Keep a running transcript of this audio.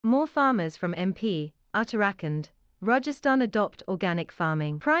More farmers from MP, Uttarakhand, Rajasthan adopt organic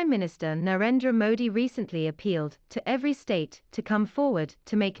farming. Prime Minister Narendra Modi recently appealed to every state to come forward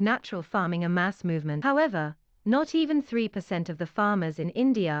to make natural farming a mass movement. However, not even 3% of the farmers in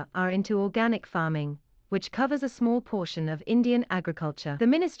India are into organic farming, which covers a small portion of Indian agriculture. The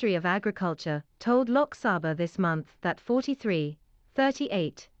Ministry of Agriculture told Lok Sabha this month that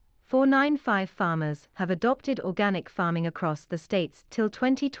 495 farmers have adopted organic farming across the states till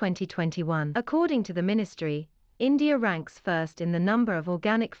 2020-21. According to the ministry, India ranks first in the number of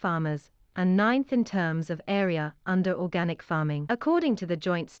organic farmers and ninth in terms of area under organic farming. According to the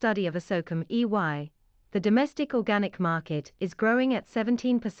joint study of Assocham EY, the domestic organic market is growing at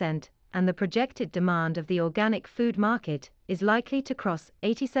 17%, and the projected demand of the organic food market is likely to cross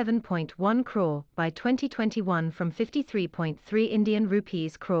 87.1 crore by 2021 from 53.3 Indian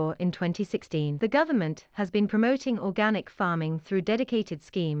rupees crore in 2016. The government has been promoting organic farming through dedicated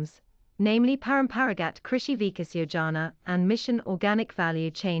schemes, namely Paramparagat Krishi Vikas Yojana and Mission Organic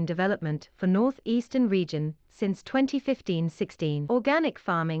Value Chain Development for North-Eastern Region since 2015-16. Organic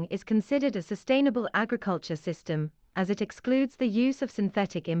farming is considered a sustainable agriculture system, as it excludes the use of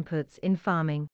synthetic inputs in farming.